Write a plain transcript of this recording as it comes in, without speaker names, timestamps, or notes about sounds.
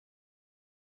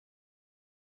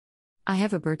I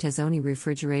have a Bertazzoni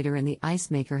refrigerator and the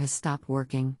ice maker has stopped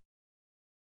working.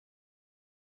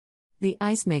 The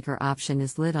ice maker option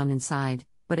is lit on inside,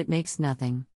 but it makes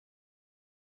nothing.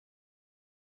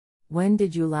 When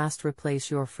did you last replace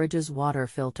your fridge's water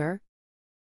filter?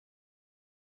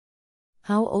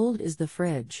 How old is the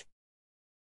fridge?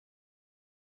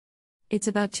 It's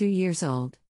about 2 years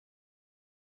old.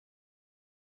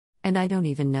 And I don't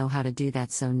even know how to do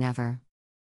that, so never.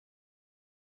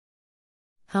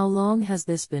 How long has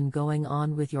this been going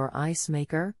on with your ice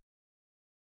maker?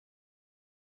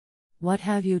 What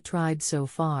have you tried so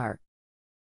far?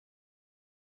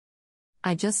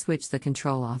 I just switched the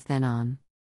control off then on.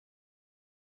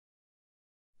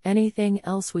 Anything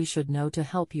else we should know to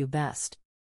help you best?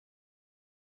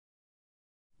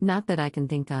 Not that I can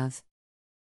think of.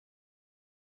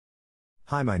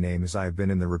 Hi, my name is. I have been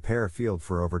in the repair field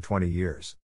for over 20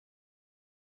 years.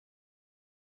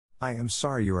 I am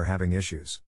sorry you are having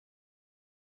issues.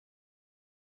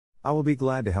 I will be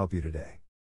glad to help you today.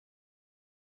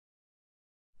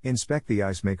 Inspect the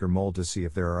ice maker mold to see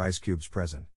if there are ice cubes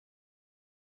present.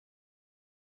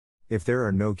 If there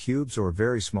are no cubes or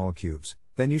very small cubes,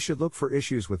 then you should look for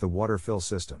issues with the water fill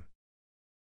system.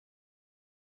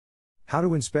 How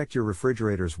to inspect your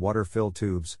refrigerator's water fill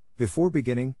tubes. Before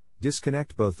beginning,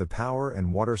 disconnect both the power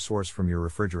and water source from your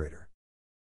refrigerator.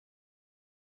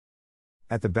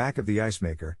 At the back of the ice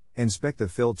maker, inspect the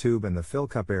fill tube and the fill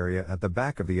cup area at the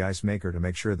back of the ice maker to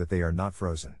make sure that they are not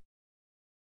frozen.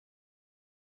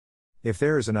 If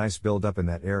there is an ice buildup in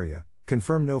that area,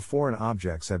 confirm no foreign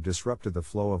objects have disrupted the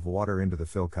flow of water into the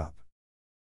fill cup.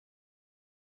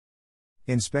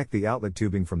 Inspect the outlet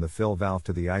tubing from the fill valve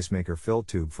to the ice maker fill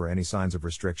tube for any signs of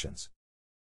restrictions.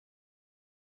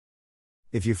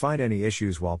 If you find any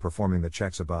issues while performing the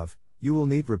checks above, you will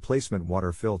need replacement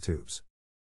water fill tubes.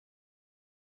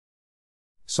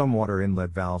 Some water inlet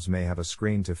valves may have a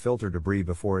screen to filter debris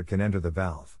before it can enter the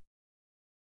valve.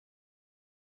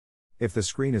 If the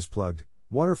screen is plugged,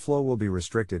 water flow will be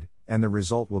restricted, and the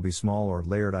result will be small or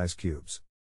layered ice cubes.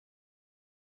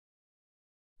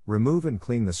 Remove and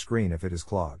clean the screen if it is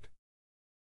clogged.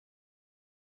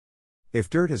 If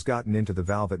dirt has gotten into the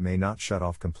valve, it may not shut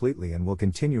off completely and will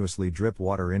continuously drip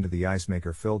water into the ice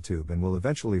maker fill tube and will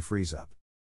eventually freeze up.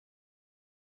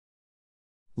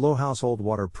 Low household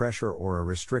water pressure or a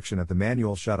restriction at the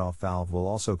manual shutoff valve will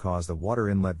also cause the water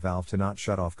inlet valve to not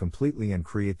shut off completely and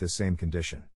create the same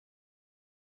condition.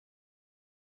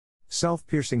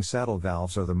 Self-piercing saddle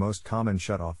valves are the most common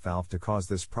shutoff valve to cause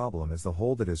this problem, as the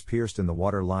hole that is pierced in the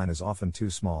water line is often too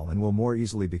small and will more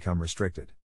easily become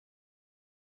restricted.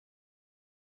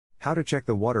 How to check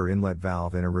the water inlet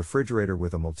valve in a refrigerator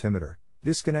with a multimeter.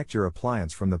 Disconnect your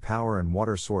appliance from the power and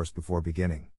water source before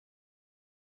beginning.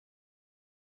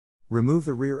 Remove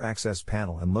the rear access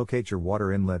panel and locate your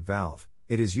water inlet valve.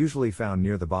 It is usually found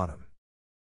near the bottom.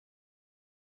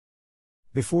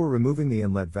 Before removing the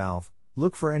inlet valve,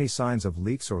 look for any signs of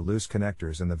leaks or loose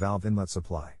connectors in the valve inlet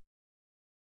supply.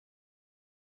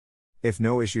 If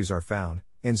no issues are found,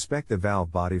 inspect the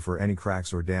valve body for any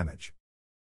cracks or damage.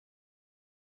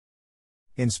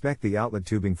 Inspect the outlet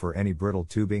tubing for any brittle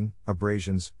tubing,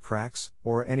 abrasions, cracks,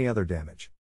 or any other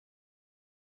damage.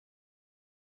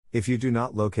 If you do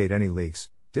not locate any leaks,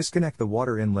 disconnect the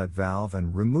water inlet valve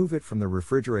and remove it from the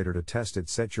refrigerator to test it.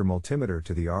 Set your multimeter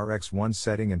to the RX1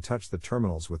 setting and touch the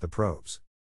terminals with the probes.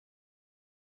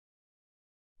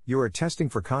 You are testing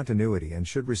for continuity and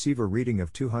should receive a reading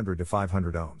of 200 to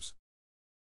 500 ohms.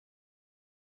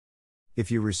 If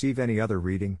you receive any other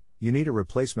reading, you need a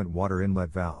replacement water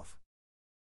inlet valve.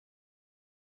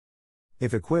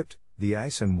 If equipped, the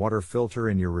ice and water filter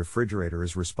in your refrigerator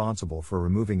is responsible for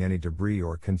removing any debris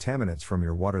or contaminants from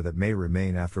your water that may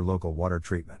remain after local water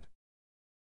treatment.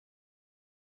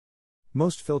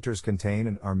 Most filters contain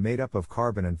and are made up of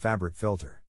carbon and fabric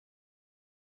filter.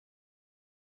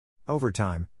 Over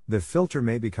time, the filter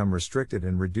may become restricted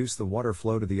and reduce the water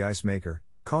flow to the ice maker,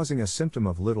 causing a symptom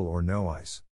of little or no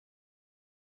ice.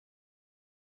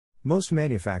 Most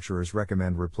manufacturers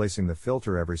recommend replacing the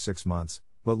filter every 6 months,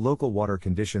 but local water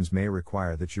conditions may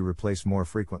require that you replace more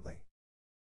frequently.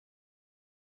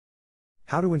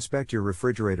 How to inspect your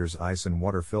refrigerator's ice and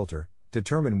water filter.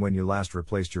 Determine when you last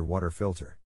replaced your water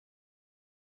filter.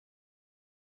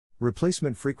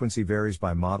 Replacement frequency varies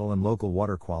by model and local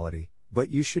water quality, but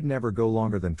you should never go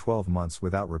longer than 12 months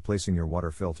without replacing your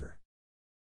water filter.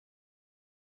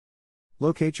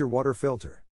 Locate your water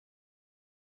filter.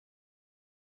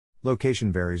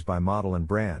 Location varies by model and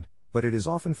brand, but it is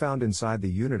often found inside the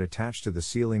unit attached to the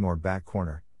ceiling or back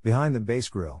corner, behind the base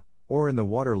grill, or in the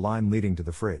water line leading to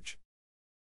the fridge.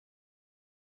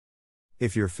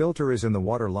 If your filter is in the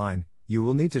water line, you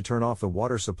will need to turn off the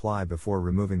water supply before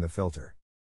removing the filter.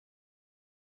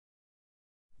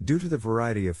 Due to the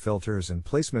variety of filters and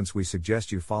placements, we suggest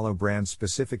you follow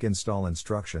brand-specific install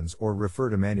instructions or refer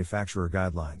to manufacturer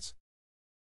guidelines.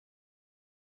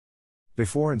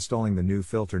 Before installing the new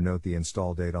filter, note the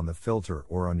install date on the filter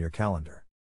or on your calendar.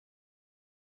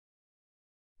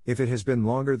 If it has been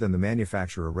longer than the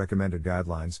manufacturer recommended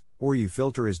guidelines, or your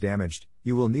filter is damaged,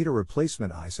 you will need a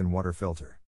replacement ice and water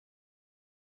filter.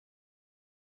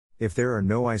 If there are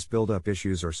no ice buildup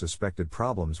issues or suspected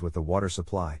problems with the water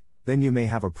supply, then you may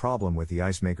have a problem with the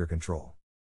ice maker control.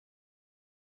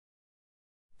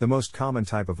 The most common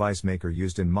type of ice maker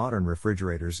used in modern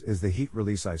refrigerators is the heat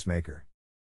release ice maker.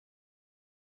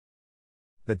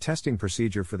 The testing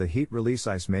procedure for the heat release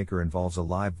ice maker involves a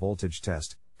live voltage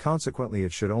test, consequently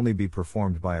it should only be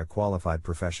performed by a qualified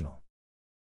professional.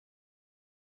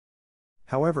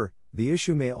 However, the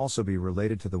issue may also be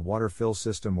related to the water fill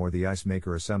system or the ice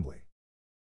maker assembly.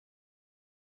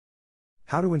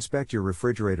 How to inspect your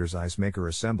refrigerator's ice maker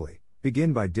assembly: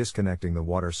 begin by disconnecting the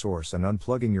water source and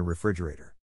unplugging your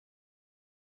refrigerator.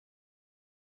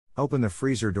 Open the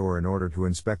freezer door in order to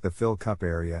inspect the fill cup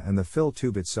area and the fill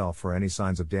tube itself for any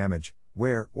signs of damage,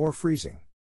 wear, or freezing.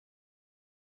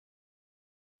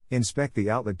 Inspect the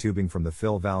outlet tubing from the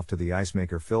fill valve to the ice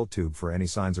maker fill tube for any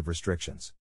signs of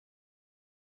restrictions.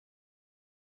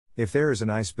 If there is an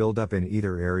ice buildup in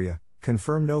either area,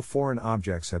 confirm no foreign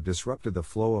objects have disrupted the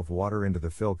flow of water into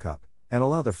the fill cup, and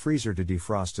allow the freezer to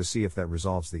defrost to see if that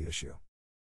resolves the issue.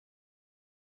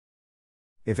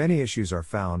 If any issues are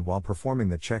found while performing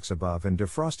the checks above and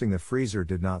defrosting the freezer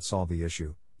did not solve the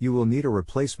issue, you will need a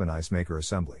replacement ice maker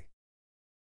assembly.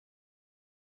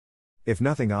 If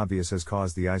nothing obvious has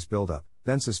caused the ice buildup,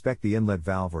 then suspect the inlet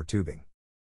valve or tubing.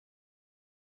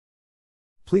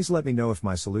 Please let me know if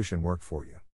my solution worked for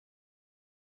you.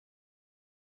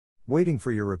 Waiting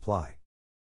for your reply.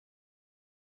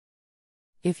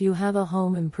 If you have a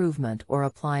home improvement or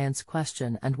appliance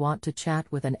question and want to chat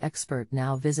with an expert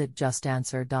now, visit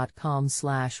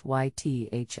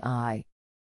justanswer.com/ythi.